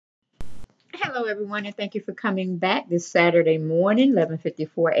Hello, everyone, and thank you for coming back this Saturday morning,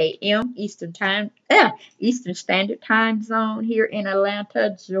 11:54 a.m. Eastern Standard Time Zone here in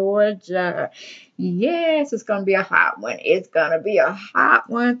Atlanta, Georgia. Yes, it's gonna be a hot one. It's gonna be a hot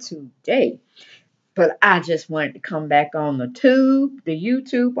one today. But I just wanted to come back on the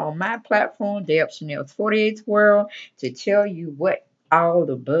YouTube, on my platform, Deb Chanel's 48th World, to tell you what all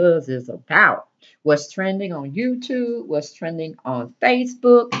the buzz is about. What's trending on YouTube, what's trending on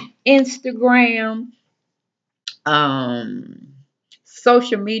Facebook, Instagram, um,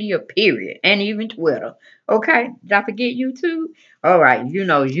 social media, period, and even Twitter. Okay, did I forget YouTube? All right,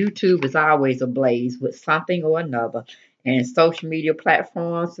 YouTube is always ablaze with something or another, and social media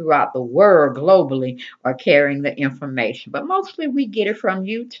platforms throughout the world globally are carrying the information, but mostly we get it from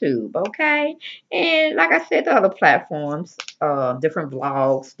YouTube. Okay, and like I said, the other platforms, different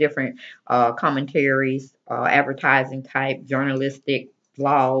blogs, different commentaries, advertising type, journalistic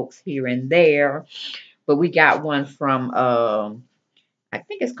blogs here and there, but we got one from I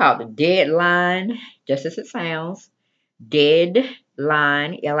think it's called the Deadline, just as it sounds.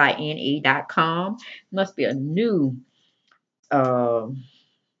 Deadline, line.com. Must be a new uh,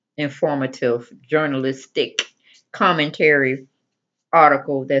 informative journalistic commentary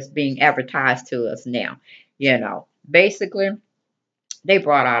article that's being advertised to us now. Basically, they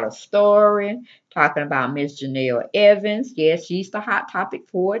brought out a story talking about Miss Jenelle Evans. Yes, she's the hot topic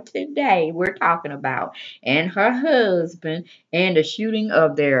for today. We're talking about, and her husband, and the shooting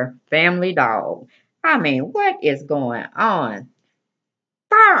of their family dog. I mean, what is going on?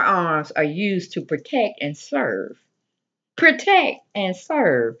 Firearms are used to protect and serve. Protect and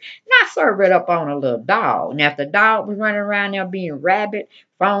serve. Not serve it up on a little dog. Now, if the dog was running around there being rabid,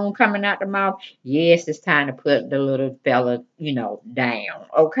 foam coming out the mouth, yes, it's time to put the little fella, down.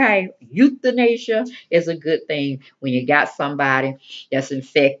 Okay? Euthanasia is a good thing when you got somebody that's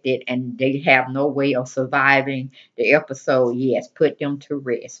infected and they have no way of surviving the episode. Yes, put them to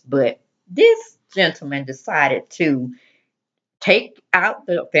rest. But this gentleman decided to take out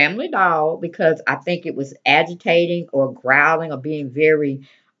the family dog because I think it was agitating or growling or being very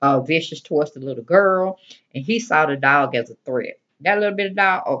vicious towards the little girl, and he saw the dog as a threat. That little bit of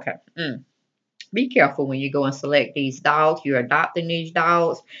dog, okay. Be careful when you go and select these dogs. You're adopting these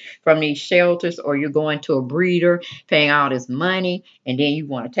dogs from these shelters, or you're going to a breeder, paying all this money, and then you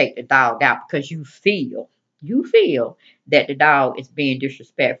want to take the dog out because you feel that the dog is being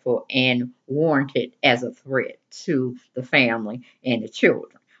disrespectful and warranted as a threat to the family and the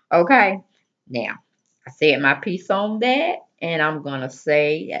children. Okay? Now, I said my piece on that, and I'm going to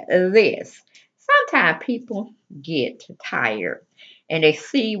say this. Sometimes people get tired and they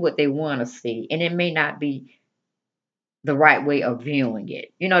see what they want to see, and it may not be the right way of viewing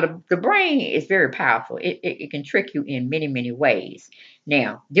it. The brain is very powerful. It can trick you in many, many ways.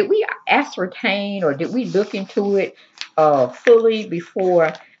 Now, did we ascertain or did we look into it fully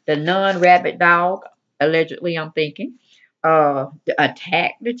before the non-rabbit dog, allegedly, I'm thinking,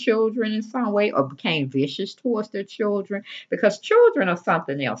 attacked the children in some way or became vicious towards their children? Because children are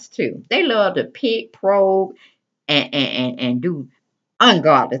something else too. They love to pick, probe, and do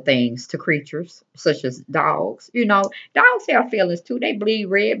ungodly things to creatures such as dogs. Dogs have feelings too. They bleed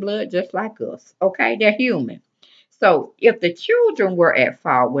red blood just like us. Okay, they're human. So if the children were at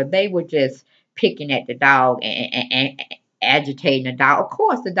fault, where they were just picking at the dog and agitating the dog, of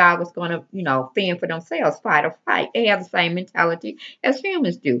course the dog is going to, fend for themselves, fight or fight. They have the same mentality as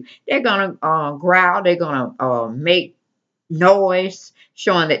humans do. They're going to growl. They're going to make noise,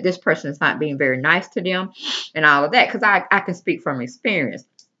 showing that this person is not being very nice to them and all of that. Because I can speak from experience.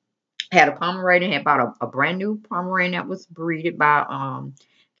 I had a Pomeranian, had bought a brand new Pomeranian that was breeded by,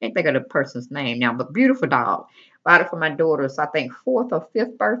 can't think of the person's name now, but beautiful dog. Bought it for my daughter's, I think, fourth or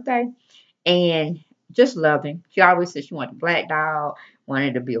fifth birthday. And just loving. She always said she wanted a black dog,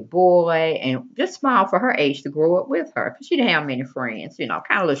 wanted to be a boy, and just smiled for her age to grow up with her because she didn't have many friends, kind of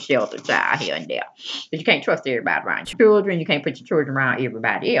a little shelter child here and there. But you can't trust everybody around children. You can't put your children around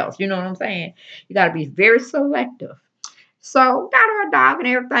everybody else. You know what I'm saying? You got to be very selective. So got her a dog and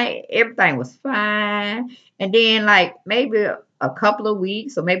everything. Everything was fine. And then like maybe a couple of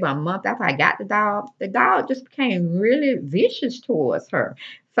weeks or maybe a month after I got the dog just became really vicious towards her.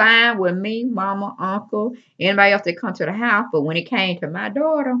 Fine with me, mama, uncle, anybody else that come to the house. But when it came to my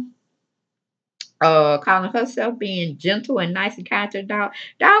daughter, calling herself being gentle and nice and kind to the dog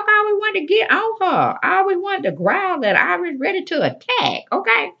always wanted to get on her. I always wanted to growl at her. I was ready to attack.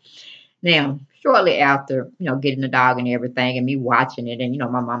 Okay. Now, shortly after, getting the dog and everything and me watching it, and,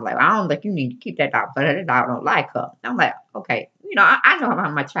 my mom like, I don't think you need to keep that dog because that dog don't like her. I'm like, okay, I know how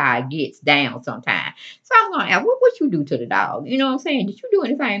my child gets down sometimes. So I'm going to ask, what you do to the dog? You know what I'm saying? Did you do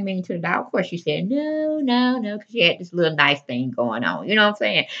anything mean to the dog? Of course, she said, no, no, no, because she had this little nice thing going on. You know what I'm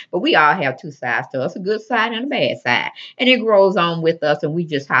saying? But we all have two sides to us, a good side and a bad side. And it grows on with us, and we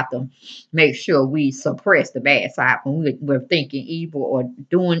just have to make sure we suppress the bad side when we're thinking evil or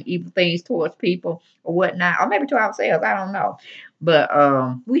doing evil things towards people or whatnot, or maybe to ourselves. I don't know. But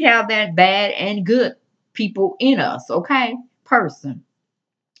we have that bad and good people in us, okay? Person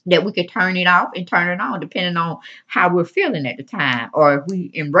that we could turn it off and turn it on depending on how we're feeling at the time or if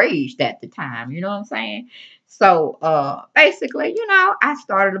we enraged at the time. You know what I'm saying? So basically, I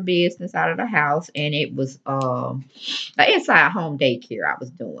started a business out of the house and it was an inside home daycare I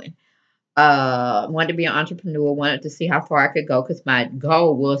was doing. Wanted to be an entrepreneur, wanted to see how far I could go because my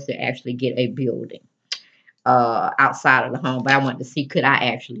goal was to actually get a building outside of the home, but I wanted to see could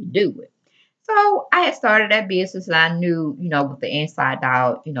I actually do it. So I had started that business and I knew, with the inside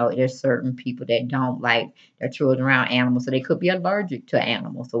out, there's certain people that don't like their children around animals, so they could be allergic to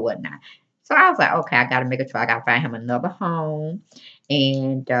animals or whatnot. So I was like, okay, I got to make a try. I got to find him another home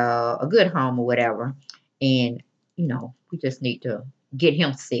and a good home or whatever. And, we just need to get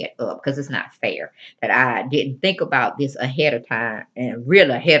him set up because it's not fair that I didn't think about this ahead of time and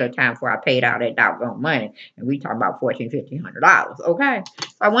really ahead of time before I paid all that doggone money. And we talking about $1,400, $1,500. Okay. So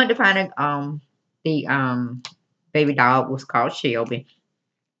I wanted to find the baby dog was called Shelby,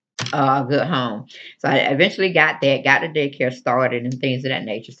 a good home. So I eventually got that, got the daycare started and things of that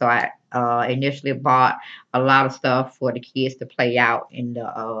nature. So I initially bought a lot of stuff for the kids to play out in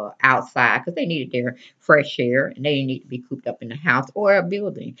the outside because they needed their fresh air and they didn't need to be cooped up in the house or a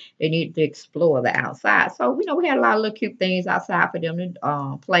building. They needed to explore the outside. So, we had a lot of little cute things outside for them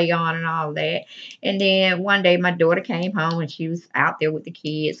to play on and all that. And then one day my daughter came home and she was out there with the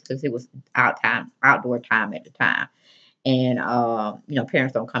kids because it was outdoor time at the time. And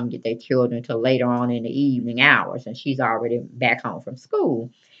parents don't come get their children until later on in the evening hours, and she's already back home from school.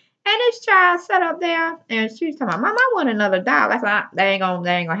 And this child sat up there and she was talking about, Mom, I want another dog. I said, that ain't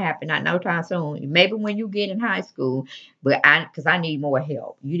gonna happen, not no time soon. Maybe when you get in high school, but because I need more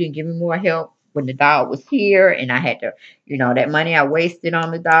help. You didn't give me more help when the dog was here, and I had to, that money I wasted on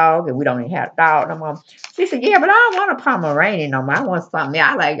the dog, and we don't even have a dog no more. She said, yeah, but I don't want a Pomeranian no more. I want something.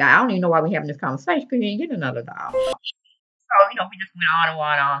 I don't even know why we having this conversation because you didn't get another dog. So, we just went on and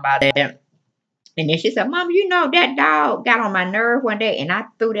on and on about that. And then she said, Mom, that dog got on my nerve one day and I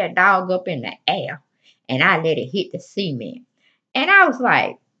threw that dog up in the air and I let it hit the cement. And I was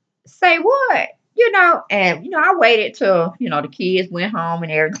like, say what? I waited till, the kids went home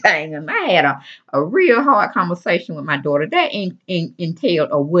and everything. And I had a real hard conversation with my daughter that entailed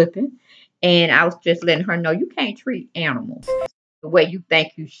a whipping. And I was just letting her know you can't treat animals the way you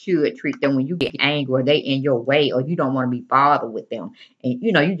think you should treat them when you get angry or they in your way or you don't want to be bothered with them. And,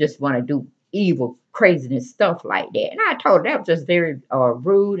 you just want to do evil, craziness stuff like that. And I told her that was just very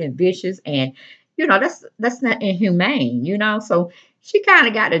rude and vicious. And, that's not inhumane. So she kind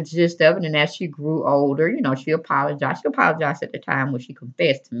of got the gist of it. And as she grew older, she apologized. She apologized at the time when she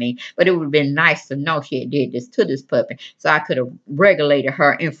confessed to me. But it would have been nice to know she had did this to this puppy. So I could have regulated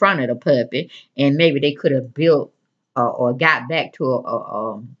her in front of the puppy. And maybe they could have built or got back to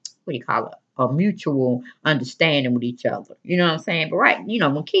a what do you call it? A mutual understanding with each other. You know what I'm saying? But right,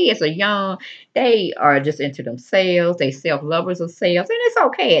 when kids are young, they are just into themselves. They self-lovers of selves. And it's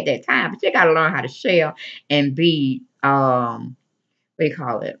okay at that time, but you gotta learn how to share and be what do you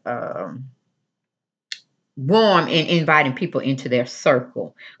call it? Warm in inviting people into their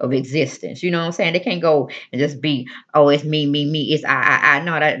circle of existence. You know what I'm saying? They can't go and just be, oh, it's me, me, me. It's I.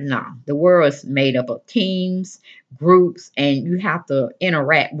 No, no. The world is made up of teams, groups, and you have to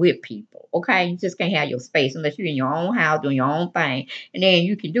interact with people. Okay, you just can't have your space unless you're in your own house doing your own thing, and then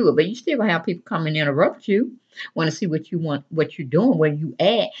you can do it. But you still gonna have people come and interrupt you. Want to see what you want, what you're doing, where you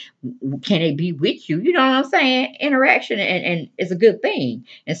at. Can they be with you? You know what I'm saying? Interaction and it's a good thing.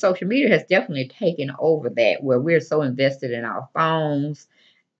 And social media has definitely taken over that where we're so invested in our phones,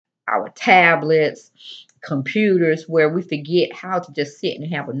 our tablets, computers, where we forget how to just sit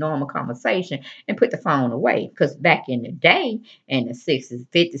and have a normal conversation and put the phone away. Because back in the day, in the 60s,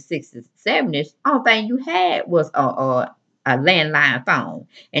 50s, 60s, 70s, all thing you had was a landline phone.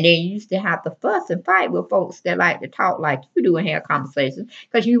 And then you used to have to fuss and fight with folks that like to talk like you do and have conversations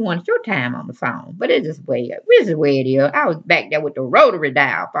because you wanted your time on the phone. But it's just the way it is. I was back there with the rotary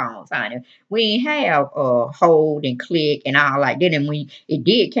dial phones, honey. We ain't have hold and click and all like that. And when it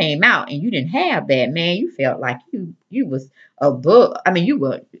did came out and you didn't have that, man, you felt like you was above. I mean, you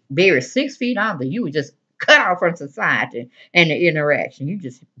were very 6 feet under. You were just cut off from society and the interaction. You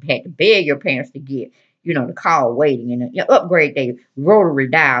just had to beg your parents to get the call waiting and upgrade their rotary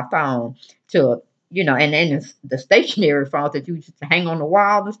dial phone to, and then the stationary phones that you just hang on the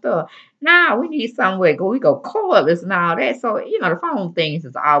wall and stuff. Now we need somewhere we go cordless and all that. So, the phone things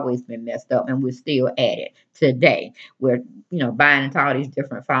has always been messed up and we're still at it today. We're, buying into all these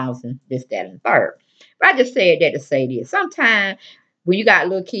different phones and this, that, and third. But I just said that to say this. Sometimes when you got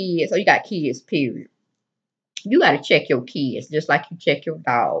little kids or you got kids, period, you got to check your kids just like you check your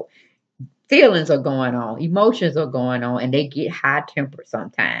dog. Feelings are going on, emotions are going on, and they get high tempered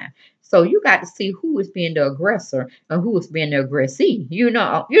sometimes. So you got to see who is being the aggressor and who is being the aggressee. You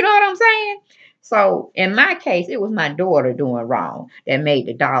know what I'm saying? So in my case, it was my daughter doing wrong that made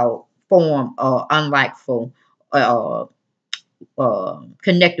the dog form unlikeful uh,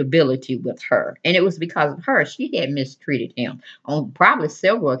 connectability with her. And it was because of her. She had mistreated him on probably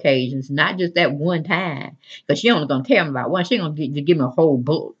several occasions, not just that one time. Because she only going to tell me about one. She going to give me a whole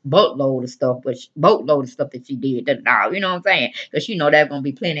boatload of stuff, boatload of stuff that she did to the dog. You know what I'm saying? Because she know there's going to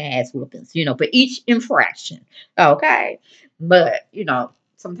be plenty of ass whoopings, for each infraction. Okay? But,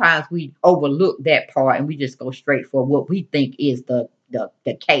 sometimes we overlook that part and we just go straight for what we think is the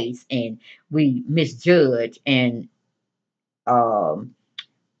case, and we misjudge and um,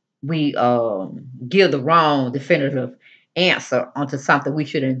 we give the wrong definitive answer onto something we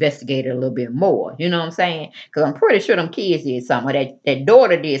should investigate a little bit more. You know what I'm saying? Because I'm pretty sure them kids did something, or that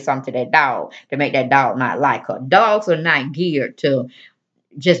daughter did something to that dog to make that dog not like her. Dogs are not geared to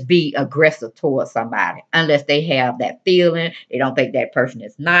just be aggressive towards somebody unless they have that feeling. They don't think that person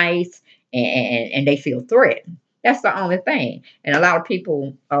is nice and they feel threatened. That's the only thing. And a lot of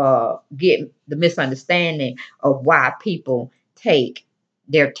people get the misunderstanding of why people take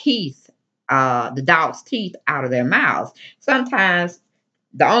their teeth, the dog's teeth out of their mouths. Sometimes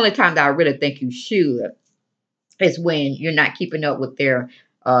the only time that I really think you should is when you're not keeping up with their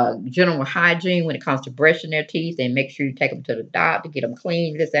general hygiene when it comes to brushing their teeth, and make sure you take them to the doctor to get them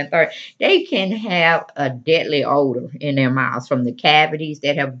clean, this and third. They can have a deadly odor in their mouths from the cavities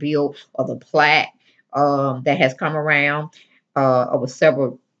that have built or the plaque that has come around over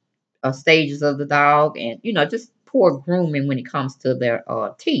several stages of the dog, and just poor grooming when it comes to their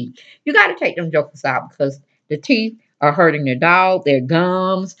teeth. You got to take them jokers out because the teeth are hurting their dog, their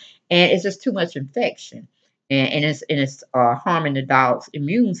gums, and it's just too much infection. And it's harming the dog's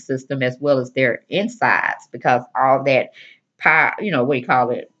immune system as well as their insides, because all that what do you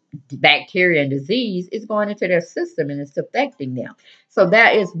call it, bacteria and disease is going into their system and it's affecting them. So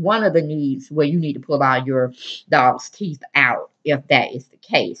that is one of the needs where you need to pull all your dog's teeth out if that is the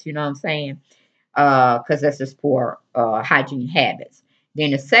case. You know what I'm saying? Because that's just poor hygiene habits.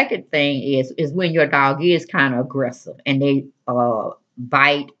 Then the second thing is when your dog is kind of aggressive and they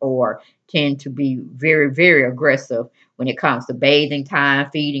bite or tend to be very, very aggressive when it comes to bathing time,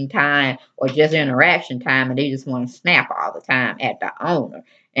 feeding time, or just interaction time, and they just want to snap all the time at the owner,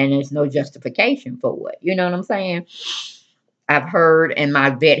 and there's no justification for it. You know what I'm saying? I've heard, and my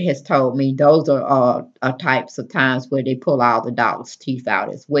vet has told me those are types of times where they pull all the dog's teeth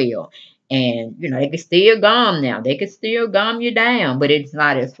out as well. And they can still gum now. They can still gum you down, but it's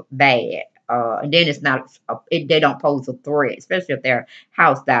not as bad. And then it's not. They don't pose a threat, especially if they're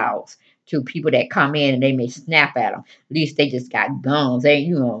house dogs to people that come in and they may snap at them. At least they just got gums. They,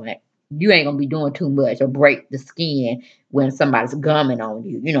 like, you ain't gonna be doing too much or break the skin when somebody's gumming on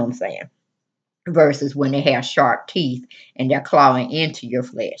you. You know what I'm saying? Versus when they have sharp teeth and they're clawing into your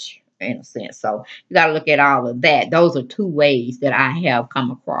flesh in a sense. So you got to look at all of that. Those are two ways that I have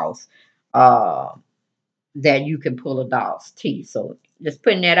come across uh, that you can pull a dog's teeth. So just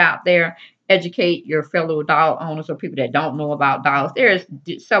putting that out there, educate your fellow dog owners or people that don't know about dogs. There's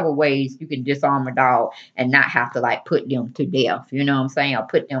several ways you can disarm a dog and not have to like put them to death. You know what I'm saying? Or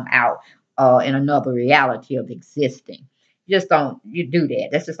put them out in another reality of existing. Just don't you do that.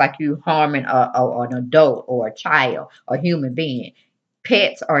 That's just like you harming an adult or a child or human being.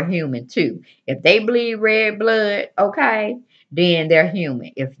 Pets are human too. If they bleed red blood, okay, then they're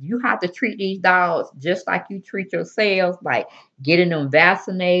human. If you have to treat these dogs just like you treat yourselves, like getting them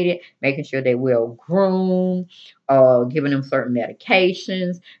vaccinated, making sure they're well groomed, giving them certain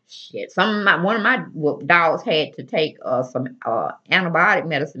medications. Shit, one of my dogs had to take some antibiotic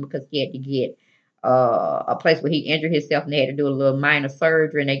medicine because he had to get a place where he injured himself and they had to do a little minor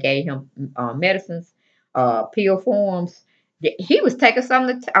surgery and they gave him medicines, pill forms. He was taking some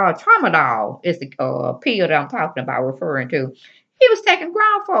of the tramadol is the pill that I'm talking about, referring to. He was taking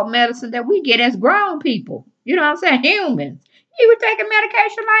grown folk medicine that we get as grown people. You know what I'm saying? Humans. He was taking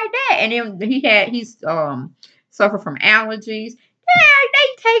medication like that, and then he's suffered from allergies. Yeah,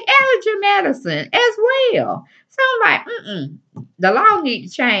 they take allergy medicine as well. So I'm like, the law need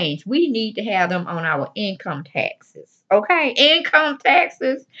to change. We need to have them on our income taxes. Okay, income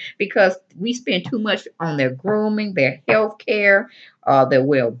taxes, because we spend too much on their grooming, their health care, their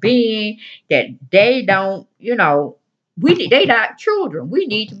well-being, that they don't, they not children. We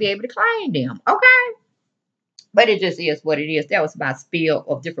need to be able to claim them. Okay. But it just is what it is. That was my spiel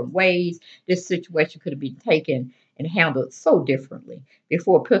of different ways this situation could have been taken and handled so differently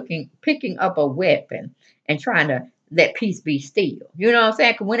before picking up a weapon and trying to let peace be still. You know what I'm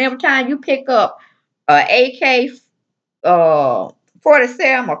saying? 'Cause whenever time you pick up a AK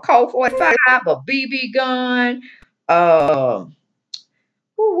 47, a Colt 45, a BB gun, uh,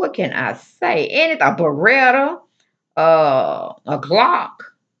 what can I say? Anything, a Beretta, a Glock.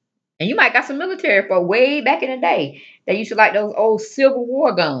 And you might got some military for way back in the day. They used to like those old Civil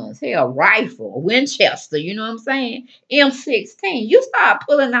War guns. Hell, a rifle, a Winchester, you know what I'm saying? M16. You start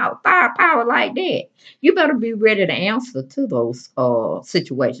pulling out firepower like that, you better be ready to answer to those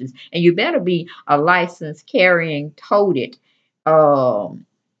situations. And you better be a licensed carrying, toted um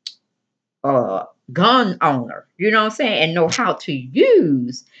uh gun owner, you know what I'm saying, and know how to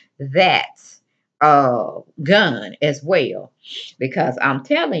use that gun as well. Because I'm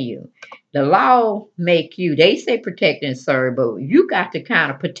telling you, the law make you, they say protect and serve, but you got to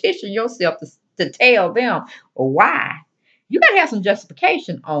kind of petition yourself to tell them why. You got to have some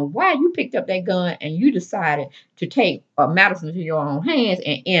justification on why you picked up that gun and you decided to take matters into your own hands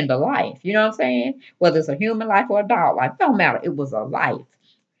and end a life. You know what I'm saying? Whether it's a human life or a dog life, don't matter. It was a life.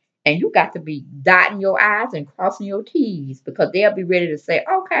 And you got to be dotting your I's and crossing your T's, because they'll be ready to say,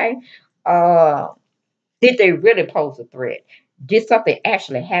 okay, uh, did they really pose a threat? Did something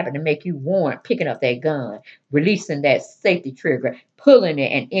actually happen to make you warrant picking up that gun, releasing that safety trigger, pulling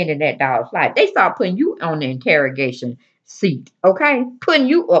it, and ending that dog's life? They start putting you on the interrogation seat, okay? Putting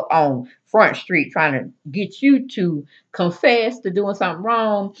you up on Front Street, trying to get you to confess to doing something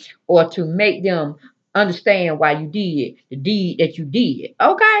wrong or to make them understand why you did the deed that you did,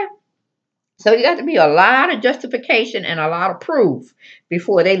 okay? So you got to be a lot of justification and a lot of proof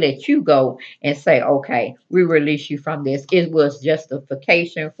before they let you go and say, okay, we release you from this. It was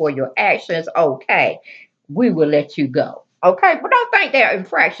justification for your actions. Okay, we will let you go. Okay, but don't think that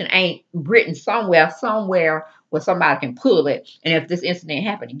infraction ain't written somewhere where somebody can pull it. And if this incident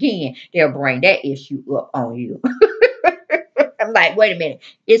happened again, they'll bring that issue up on you. I'm like, wait a minute.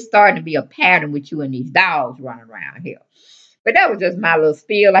 It's starting to be a pattern with you and these dogs running around here. But that was just my little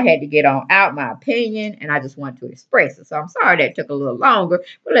spiel. I had to get on out my opinion, and I just wanted to express it. So I'm sorry that took a little longer,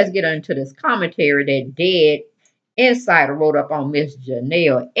 but let's get into this commentary that Dead Insider wrote up on Miss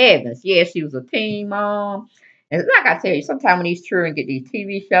Jenelle Evans. Yes, she was a teen mom. And like I tell you, sometimes when these children get these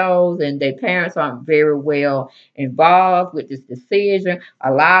TV shows and their parents aren't very well involved with this decision,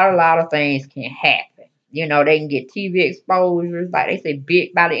 a lot of things can happen. They can get TV exposures, like they say,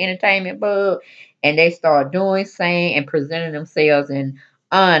 bit by the entertainment bug, and they start doing, saying, and presenting themselves in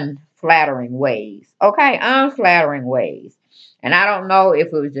unflattering ways. Okay, unflattering ways. And I don't know if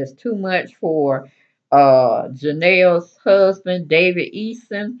it was just too much for Janelle's husband, David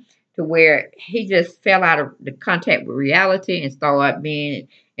Eason, to where he just fell out of the contact with reality and started being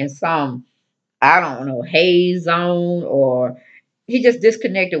in some, I don't know, haze zone, or he just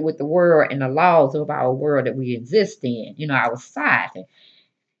disconnected with the world and the laws of our world that we exist in, our society.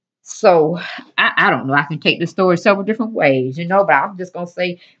 So I don't know. I can take the story several different ways, but I'm just gonna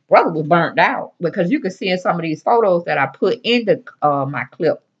say brother was burnt out, because you can see in some of these photos that I put in the my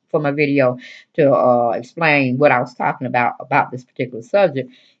clip for my video to explain what I was talking about this particular subject.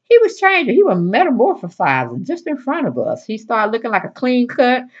 He was changing. He was metamorphosizing just in front of us. He started looking like a clean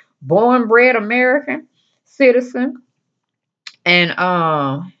cut, born bred American citizen, and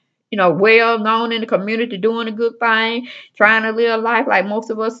well known in the community, doing a good thing, trying to live life like most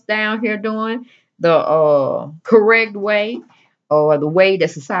of us down here doing the correct way, or the way that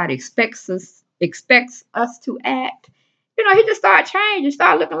society expects us to act. He just started changing,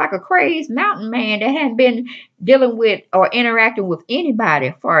 started looking like a crazed mountain man that hadn't been dealing with or interacting with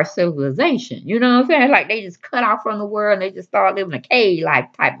anybody for our civilization. You know what I'm saying? Like they just cut off from the world and they just start living a cave life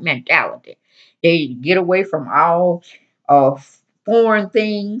type mentality. They get away from all foreign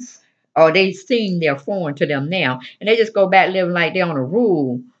things, or they seem they're foreign to them now, and they just go back living like they're on a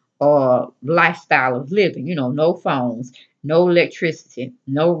rule or lifestyle of living. No phones, no electricity,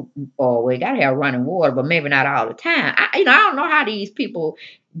 no, or we gotta have running water, but maybe not all the time. I don't know how these people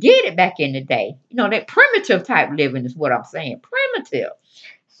did it back in the day. That primitive type living is what I'm saying, primitive.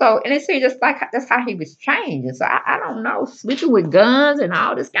 So, and it seemed just like that's how he was changing. So I don't know, sleeping with guns and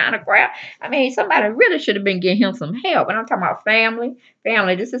all this kind of crap. I mean, somebody really should have been getting him some help. And I'm talking about family.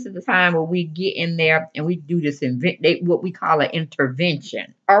 Family, this is the time where we get in there and we do this, what we call an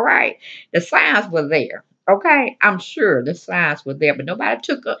intervention. All right. The signs were there. Okay. I'm sure the signs were there, but nobody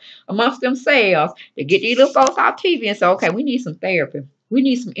took amongst themselves to get these little folks off TV and say, okay, we need some therapy. We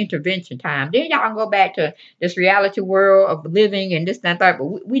need some intervention time. Then y'all can go back to this reality world of living and this, that, and that.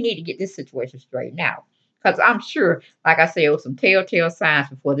 But we need to get this situation straightened out. Because I'm sure, like I said, it was some telltale signs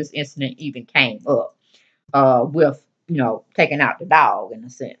before this incident even came up with, taking out the dog in a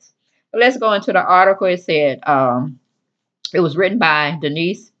sense. But let's go into the article. It said it was written by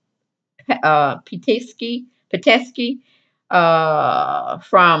Denise Pitesky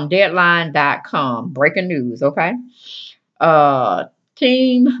from Deadline.com. Breaking news, okay? Uh,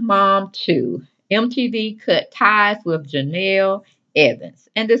 Teen Mom 2. MTV cut ties with Jenelle Evans.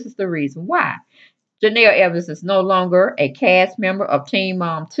 And this is the reason why. Jenelle Evans is no longer a cast member of Teen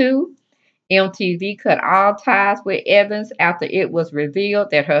Mom 2. MTV cut all ties with Evans after it was revealed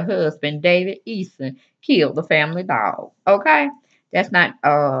that her husband, David Eason, killed the family dog. Okay? That's not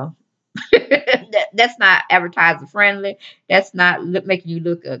that's not advertiser friendly. That's not making you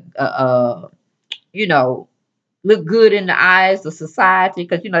look you know look good in the eyes of society,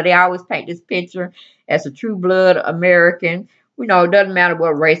 because they always paint this picture as a true blood American. It doesn't matter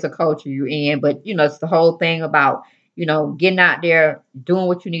what race or culture you're in, but it's the whole thing about getting out there, doing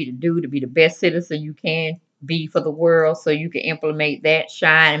what you need to do to be the best citizen you can be for the world, so you can implement that,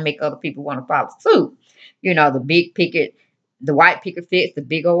 shine, and make other people want to follow suit. The big picket, the white picket fence, the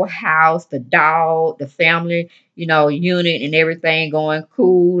big old house, the dog, the family, unit, and everything going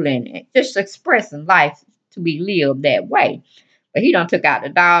cool, and just expressing life to be lived that way. But he done took out the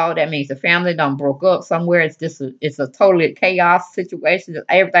dog. That means the family done broke up somewhere. It's a totally chaos situation.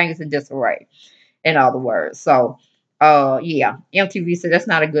 Everything is in disarray, in other words. So yeah, MTV said that's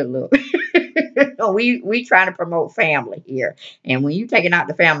not a good look. we trying to promote family here. And when you taking out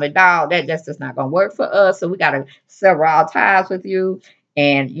the family dog, that's just not gonna work for us. So we gotta sever our ties with you.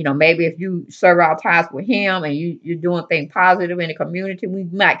 And maybe if you sever our ties with him and you're doing things positive in the community, we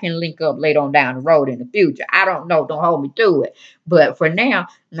might can link up later on down the road in the future. I don't know. Don't hold me to it. But for now,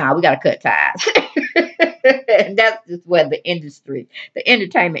 nah, we gotta cut ties. And that's just where the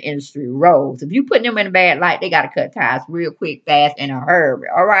entertainment industry rolls. If you put them in a bad light, they gotta cut ties real quick, fast, in a hurry.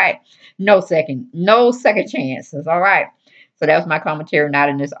 All right. No second chances. All right. So that was my commentary, not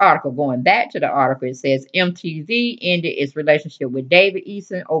in this article. Going back to the article, it says MTV ended its relationship with David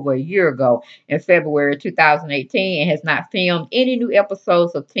Eason over a year ago in February 2018 and has not filmed any new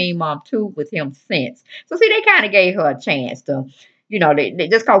episodes of Teen Mom 2 with him since. So see, they kind of gave her a chance to, they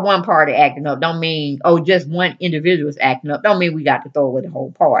just call one party acting up. Don't mean, just one individual is acting up. Don't mean we got to throw away the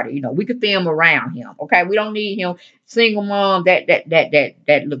whole party. We could film around him. Okay, we don't need him single mom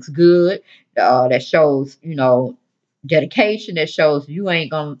that looks good, that shows dedication, that shows you ain't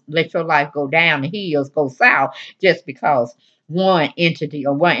gonna let your life go down the hills, go south, just because one entity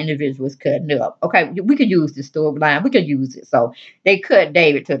or one individual is cutting up. Okay, we could use this storyline. We could use it. So they cut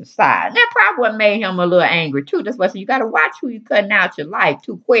David to the side. And that probably what made him a little angry too. That's why I said you got to watch who you cutting out your life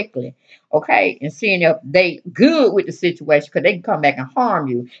too quickly. Okay, and seeing if they good with the situation, because they can come back and harm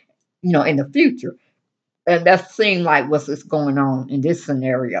you, in the future. And that seemed like what's going on in this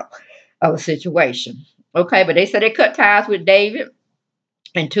scenario of a situation. Okay, but they said they cut ties with David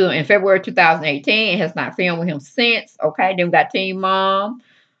in February 2018 and has not filmed with him since. Okay, then we got Teen Mom,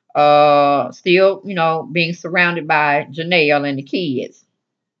 still, being surrounded by Jenelle and the kids.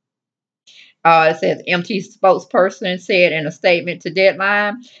 It says MT spokesperson said in a statement to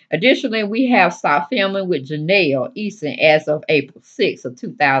Deadline. Additionally, we have stopped filming with Jenelle Eason as of April 6th of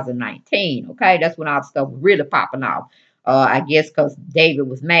 2019. Okay, that's when all the stuff was really popping off. I guess because David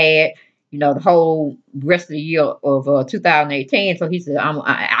was mad, the whole rest of the year of 2018. So he said,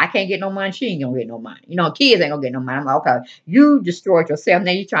 I can't get no money. She ain't gonna get no money. Kids ain't gonna get no money. I'm like, okay, you destroyed yourself.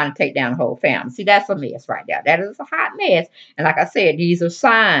 Now you're trying to take down the whole family. See, that's a mess right there. That is a hot mess. And like I said, these are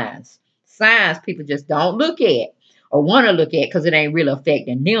signs people just don't look at or want to look at because it ain't really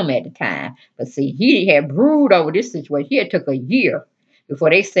affecting them at the time. But see, he had brewed over this situation. He had took a year before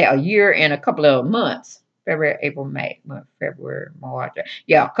they said a year and a couple of months. February, April, May, February, March.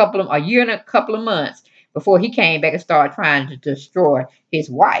 Yeah, a year and a couple of months before he came back and started trying to destroy his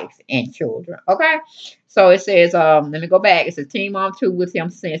wife and children. Okay. So it says, let me go back. It says Teen Mom 2 with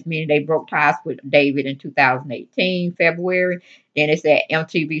him since, meaning they broke ties with David in 2018, February. Then it said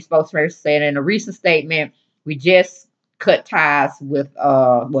MTV spokesperson said in a recent statement, we just cut ties with,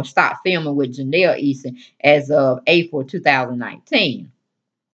 stopped filming with Jenelle Eason as of April 2019.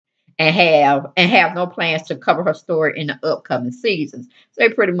 and have no plans to cover her story in the upcoming seasons. So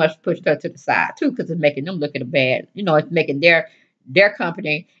they pretty much pushed her to the side too, because it's making them look at a bad, it's making their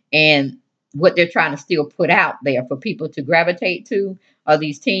company and what they're trying to still put out there for people to gravitate to, are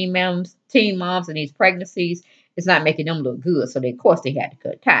these teen moms and these pregnancies. It's not making them look good. So of course they had to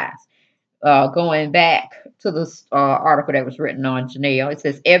cut ties. Going back to this article that was written on Jenelle, it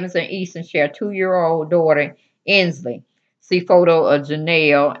says Evans and Easton share 2-year-old daughter Inslee. See photo of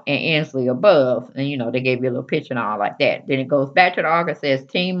Jenelle and Inslee above, and they gave you a little picture and all like that. Then it goes back to the article. It says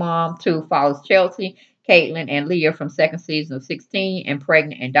Teen Mom 2 follows Chelsea, Caitlin, and Leah from second season of 16 and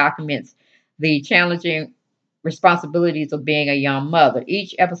pregnant, and documents the challenging responsibilities of being a young mother.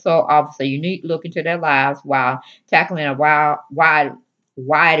 Each episode offers a unique look into their lives while tackling a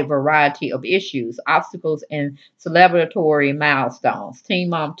wide variety of issues, obstacles, and celebratory milestones. Teen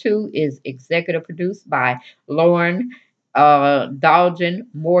Mom 2 is executive produced by Lauren Dalgen,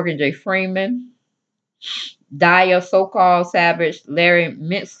 Morgan J. Freeman, Daya So-Called Savage, Larry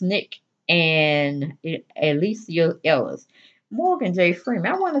Mitznick, and Alicia Ellis. Morgan J.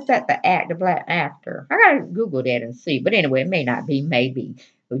 Freeman. I wonder if that's the black actor. I gotta Google that and see. But anyway, it may not be, maybe.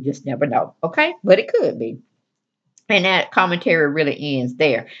 We just never know. Okay? But it could be. And that commentary really ends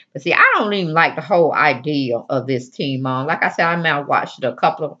there. But see, I don't even like the whole idea of this Teen Mom. Like I said, I may have watched it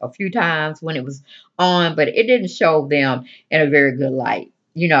a few times when it was on, but it didn't show them in a very good light.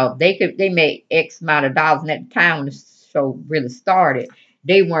 They made X amount of dollars, and at the time when the show really started,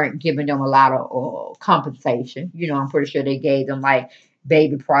 they weren't giving them a lot of compensation. I'm pretty sure they gave them like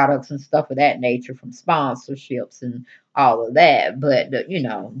baby products and stuff of that nature from sponsorships and all of that. But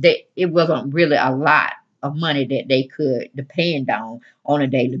it wasn't really a lot of money that they could depend on a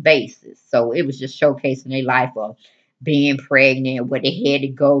daily basis. So it was just showcasing their life of being pregnant, what they had to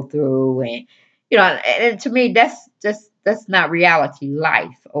go through, and and to me that's not reality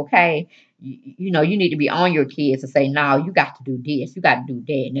life. Okay, you need to be on your kids and say, no, you got to do this, you got to do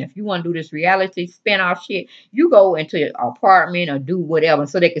that. And if you want to do this reality spin-off shit, you go into your apartment or do whatever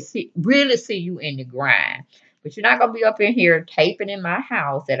so they can really see you in the grind. But you're not gonna be up in here taping in my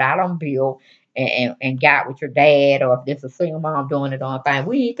house that I don't build and got with your dad, or if there's a single mom doing it on fine.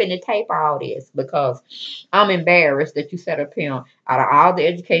 We ain't finna tape all this because I'm embarrassed that you set up here out of all the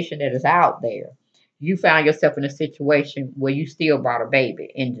education that is out there. You found yourself in a situation where you still brought a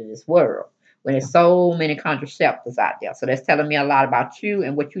baby into this world when there's so many contraceptives out there. So that's telling me a lot about you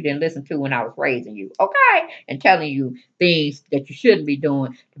and what you didn't listen to when I was raising you. Okay? And telling you things that you shouldn't be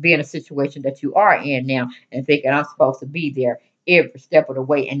doing to be in a situation that you are in now and thinking I'm supposed to be there every step of the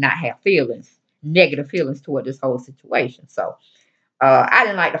way and not have negative feelings toward this whole situation. So I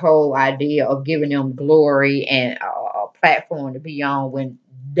didn't like the whole idea of giving them glory and a platform to be on when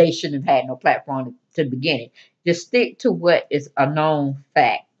they shouldn't have had no platform to the beginning. Just stick to what is a known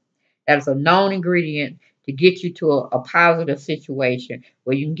fact. That is a known ingredient to get you to a positive situation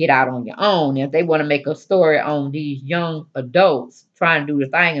where you can get out on your own. And if they want to make a story on these young adults trying to do the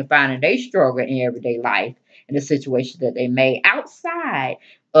thing and finding they struggle in everyday life and the situation that they made outside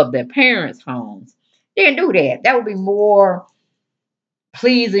of their parents' homes, then do that. That would be more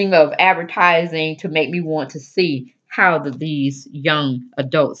pleasing of advertising to make me want to see how these young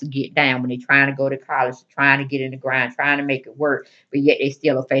adults get down when they're trying to go to college, trying to get in the grind, trying to make it work, but yet they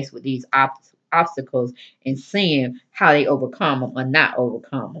still are faced with these obstacles and seeing how they overcome them or not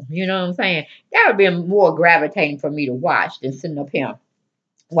overcome them. You know what I'm saying? That would be more gravitating for me to watch than sitting up here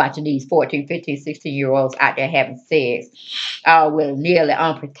watching these 14, 15, 16-year-olds out there having sex with nearly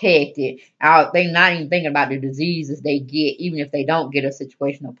unprotected. They're not even thinking about the diseases they get, even if they don't get a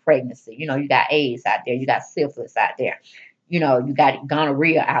situation of pregnancy. You got AIDS out there, you got syphilis out there, you got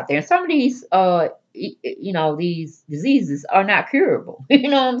gonorrhea out there. And some of these, these diseases are not curable. You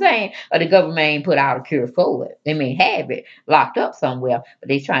know what I'm saying? Or the government ain't put out a cure for it. They may have it locked up somewhere, but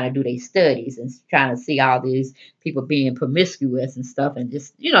they're trying to do their studies and trying to see all these people being promiscuous and stuff, and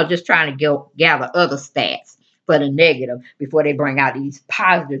just trying to gather other stats for the negative before they bring out these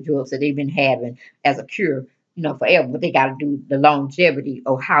positive drugs that they've been having as a cure, forever. But they got to do the longevity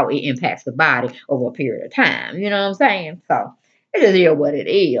of how it impacts the body over a period of time. You know what I'm saying? So it is what it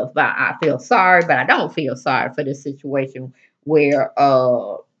is. But I feel sorry, but I don't feel sorry for this situation where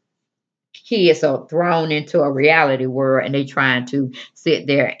kids are thrown into a reality world and they trying to sit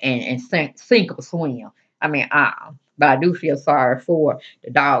there and sink or swim. I mean, but I do feel sorry for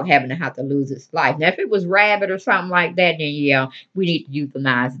the dog having to have to lose its life. Now, if it was rabbit or something like that, then yeah, we need to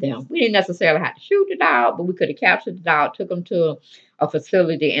euthanize them. We didn't necessarily have to shoot the dog, but we could have captured the dog, took them to a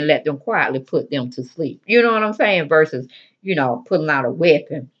facility, and let them quietly put them to sleep. You know what I'm saying? Versus, pulling out a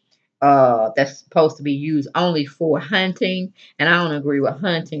weapon that's supposed to be used only for hunting. And I don't agree with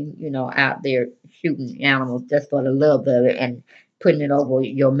hunting, out there shooting animals just for the love of it and putting it over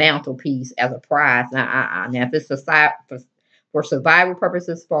your mantelpiece as a prize. Now if it's for survival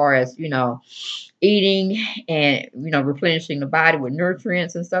purposes, as far as eating and replenishing the body with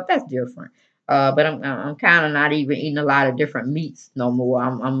nutrients and stuff, that's different. But I'm kind of not even eating a lot of different meats no more.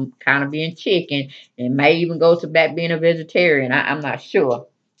 I'm kind of being chicken and may even go to back being a vegetarian. I'm not sure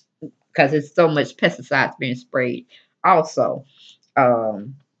because it's so much pesticides being sprayed also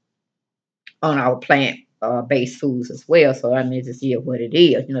um, on our plant based foods as well. So I mean, just see what it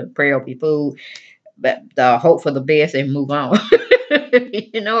is. Prairie food, but hope for the best and move on.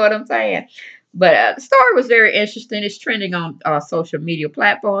 You know what I'm saying? But the story was very interesting. It's trending on social media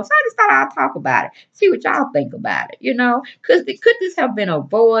platforms. So I just thought I'd talk about it, see what y'all think about it. Could this have been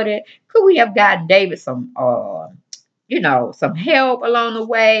avoided? Could we have gotten David some help along the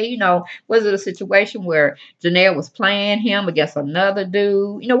way? Was it a situation where Jenelle was playing him against another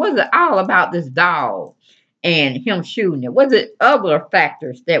dude? Was it all about this dog and him shooting it? Was it other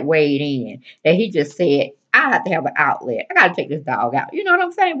factors that weighed in that he just said, I have to have an outlet. I got to take this dog out. You know what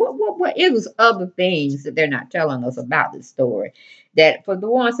I'm saying? What it was other things that they're not telling us about this story. That for the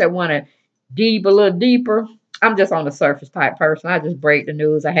ones that want to deep a little deeper, I'm just on the surface type person. I just break the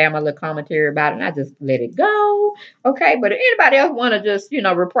news. I have my little commentary about it and I just let it go. Okay. But if anybody else want to just,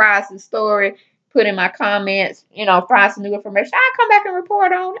 reprise the story, put in my comments, find some new information, I'll come back and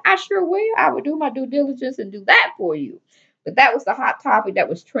report on it. I sure will. I will do my due diligence and do that for you. But that was the hot topic that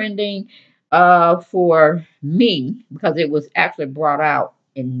was trending for me because it was actually brought out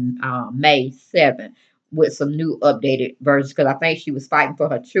in May 7th with some new updated versions because I think she was fighting for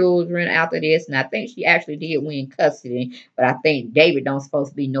her children after this, and I think she actually did win custody, but I think David don't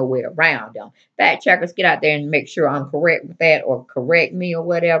supposed to be nowhere around them. Fact checkers, get out there and make sure I'm correct with that or correct me or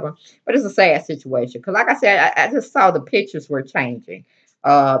whatever. But it's a sad situation because, like I said, I just saw the pictures were changing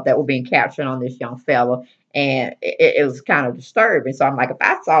that were being captured on this young fella, and it was kind of disturbing. So I'm like, if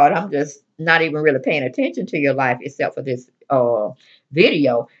I saw it, I'm just not even really paying attention to your life except for this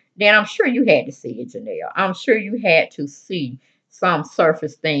video. Then I'm sure you had to see it, Jenelle. I'm sure you had to see some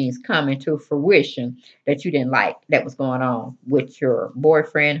surface things coming to fruition that you didn't like that was going on with your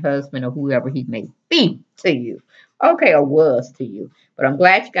boyfriend, husband, or whoever he may be to you. Okay, or was to you. But I'm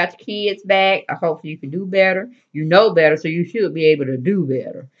glad you got the kids back. I hope you can do better. You know better, so you should be able to do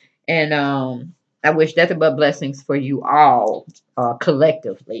better. And I wish nothing but blessings for you all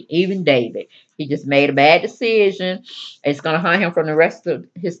collectively, even David. He just made a bad decision. It's going to haunt him from the rest of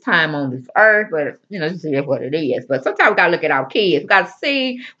his time on this earth, but, this is what it is. But sometimes we got to look at our kids. We got to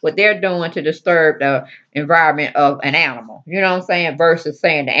see what they're doing to disturb the environment of an animal, you know what I'm saying, versus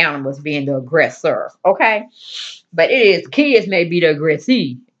saying the animal is being the aggressor, okay? But it is, kids may be the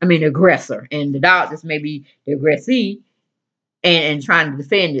aggressor, and the dog just may be the aggressee and trying to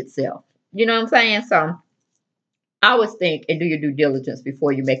defend itself. You know what I'm saying? So I always think and do your due diligence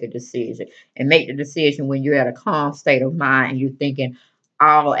before you make a decision. And make the decision when you're at a calm state of mind and you're thinking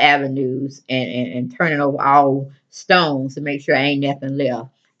all avenues and turning over all stones to make sure ain't nothing left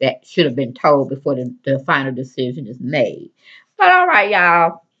that should have been told before the final decision is made. But all right,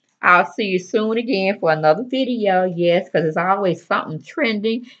 y'all. I'll see you soon again for another video. Yes, because there's always something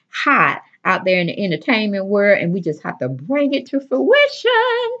trending hot out there in the entertainment world, and we just have to bring it to fruition.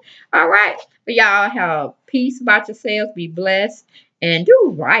 All right. But y'all have peace about yourselves. Be blessed. And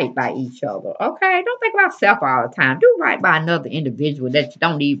do right by each other. Okay? Don't think about self all the time. Do right by another individual that you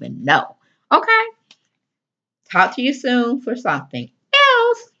don't even know. Okay? Talk to you soon for something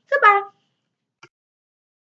else. Goodbye.